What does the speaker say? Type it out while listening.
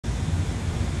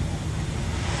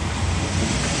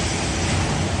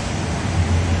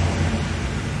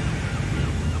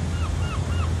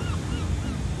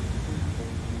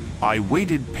I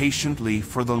waited patiently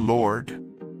for the Lord,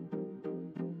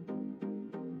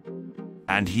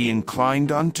 and he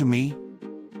inclined unto me,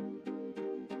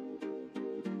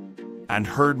 and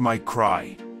heard my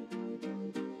cry.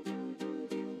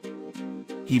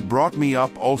 He brought me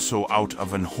up also out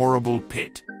of an horrible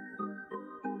pit,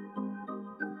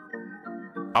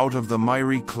 out of the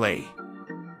miry clay,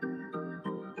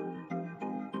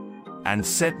 and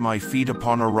set my feet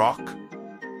upon a rock,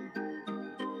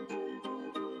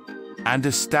 and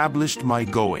established my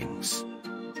goings.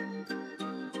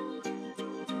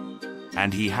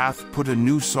 And he hath put a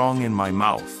new song in my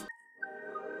mouth,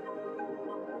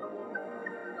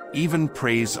 even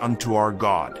praise unto our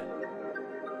God.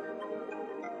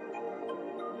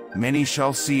 Many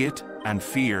shall see it, and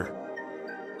fear,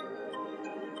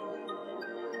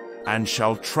 and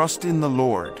shall trust in the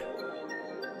Lord.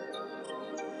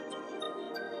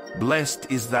 Blessed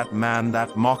is that man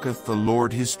that mocketh the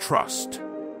Lord his trust,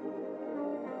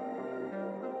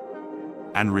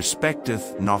 and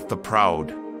respecteth not the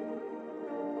proud,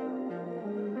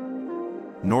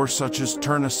 nor such as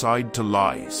turn aside to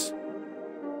lies.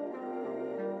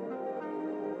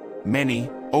 Many,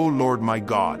 O Lord my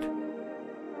God,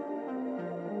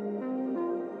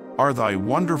 are thy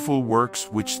wonderful works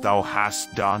which thou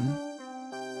hast done,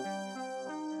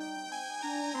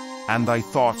 and thy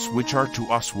thoughts which are to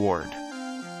us ward.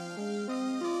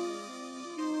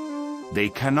 They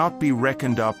cannot be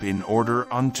reckoned up in order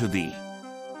unto thee.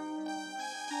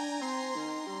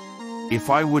 If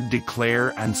I would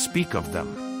declare and speak of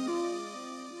them,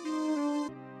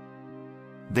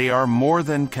 they are more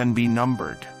than can be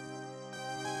numbered.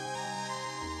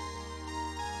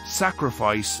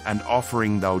 Sacrifice and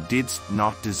offering thou didst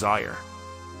not desire.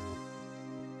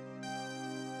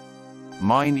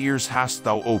 Mine ears hast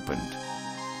thou opened.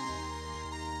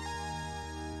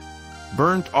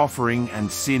 Burnt offering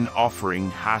and sin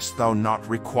offering hast thou not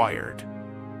required.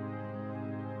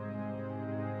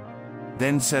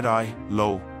 Then said I,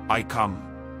 Lo, I come.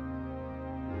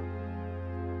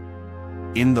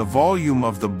 In the volume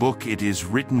of the book it is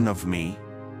written of me,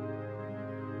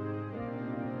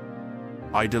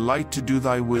 I delight to do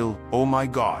thy will, O my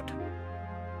God.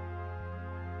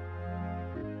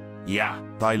 Yea,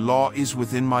 thy law is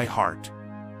within my heart.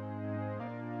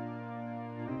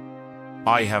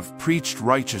 I have preached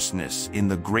righteousness in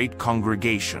the great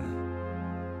congregation.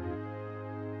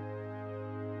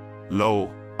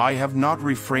 Lo, I have not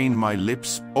refrained my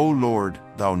lips, O Lord,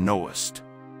 thou knowest.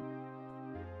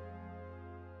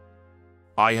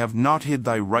 I have not hid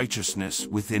thy righteousness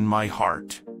within my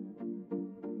heart.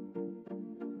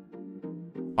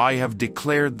 I have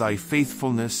declared thy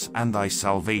faithfulness and thy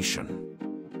salvation.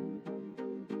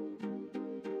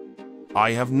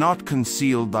 I have not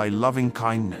concealed thy loving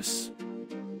kindness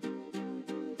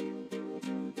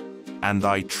and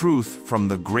thy truth from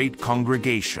the great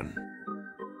congregation.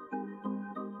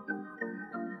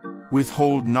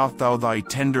 Withhold not thou thy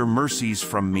tender mercies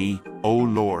from me, O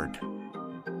Lord.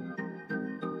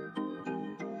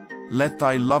 Let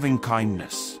thy loving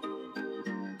kindness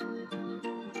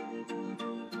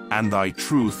and thy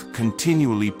truth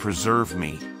continually preserve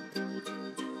me.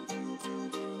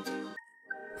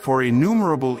 For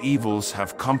innumerable evils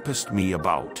have compassed me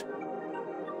about.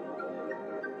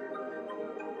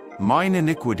 Mine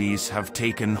iniquities have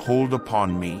taken hold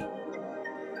upon me,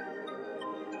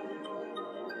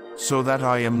 so that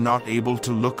I am not able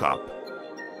to look up.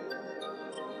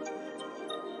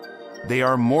 They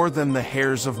are more than the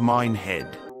hairs of mine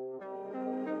head.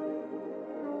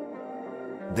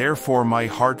 Therefore my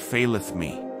heart faileth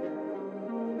me.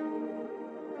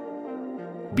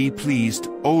 Be pleased,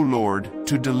 O Lord,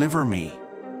 to deliver me.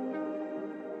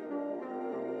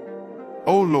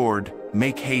 O Lord,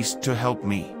 make haste to help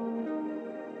me.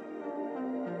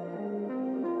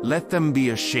 Let them be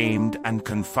ashamed and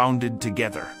confounded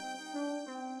together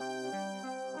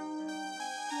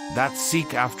that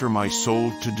seek after my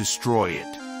soul to destroy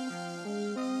it.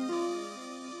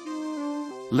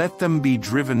 Let them be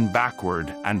driven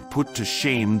backward and put to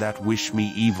shame that wish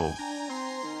me evil.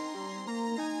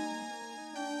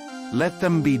 Let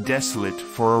them be desolate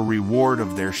for a reward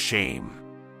of their shame,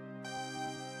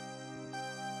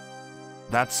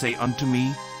 that say unto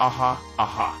me, Aha,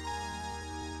 aha.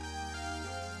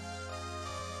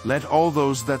 Let all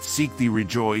those that seek thee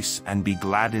rejoice and be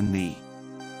glad in thee.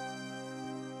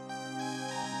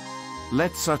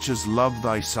 Let such as love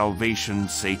thy salvation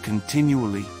say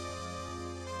continually,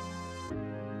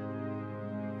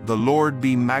 The Lord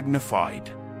be magnified.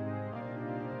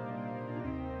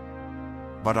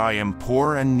 But I am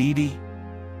poor and needy,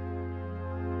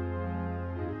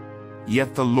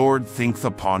 yet the Lord thinketh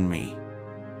upon me.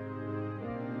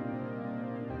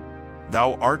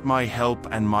 Thou art my help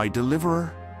and my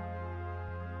deliverer.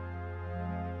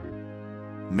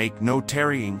 Make no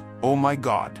tarrying, O my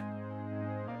God.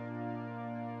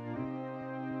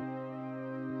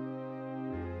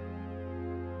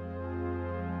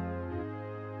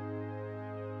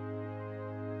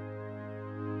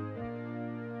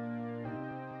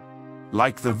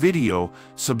 Like the video,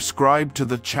 subscribe to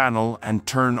the channel and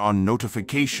turn on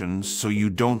notifications so you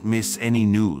don't miss any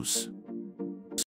news.